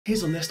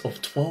Here's a list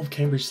of 12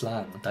 Cambridge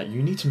slang that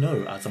you need to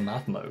know as a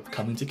Mathmo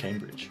coming to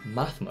Cambridge.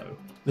 Mathmo.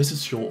 This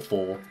is short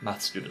for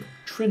math student.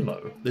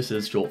 Trinmo. This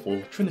is short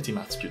for Trinity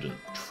math student.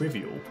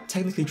 Trivial.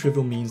 Technically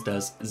trivial means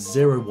there's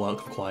zero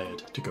work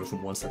required to go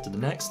from one step to the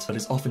next, but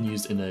it's often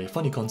used in a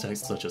funny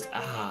context such as,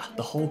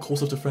 the whole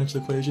course of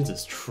differential equations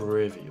is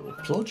trivial.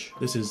 Plodge.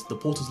 This is the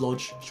Porter's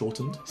Lodge,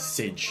 shortened.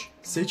 Sidge.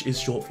 Sidge is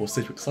short for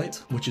Sidgwick Site,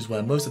 which is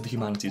where most of the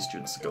humanities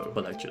students go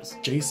for lectures.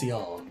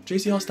 JCR.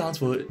 JCR stands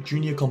for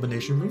Junior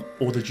Combination Room,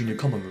 or the Junior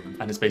Common Room,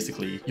 and it's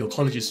basically your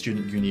college's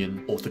student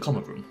union or the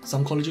common room.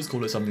 Some colleges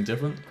call it something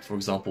different. For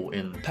example,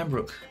 in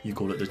Pembroke, you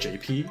call it the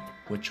JP,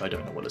 which I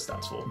don't know what it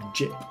stands for.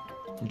 JIP.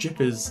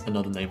 JIP is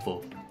another name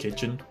for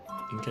kitchen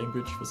in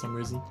Cambridge for some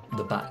reason.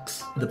 The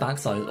backs. The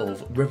backside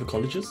of river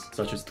colleges,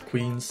 such as the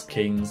Queen's,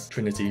 King's,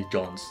 Trinity,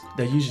 John's.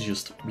 They're usually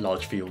just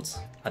large fields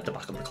at the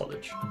back of the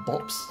college.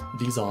 Bops.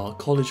 These are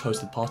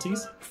college-hosted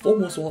parties.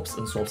 Formal swaps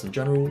and swaps in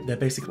general. They're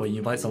basically where you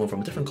invite someone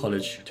from a different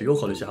college to your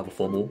college to have a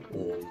formal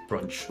or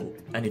brunch or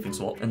anything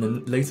swap, and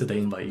then later they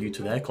invite you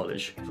to their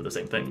college for the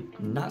same thing.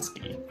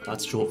 NATSC.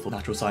 That's short for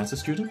Natural Sciences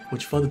Student,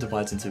 which further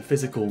divides into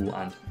physical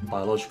and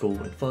biological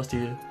in first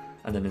year,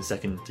 and then in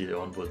second year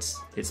onwards,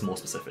 it's more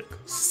specific.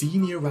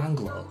 Senior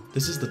Wrangler.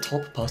 This is the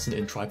top person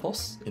in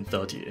Tripos in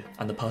third year,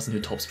 and the person who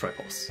tops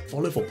Tripos.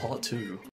 Follow for part 2.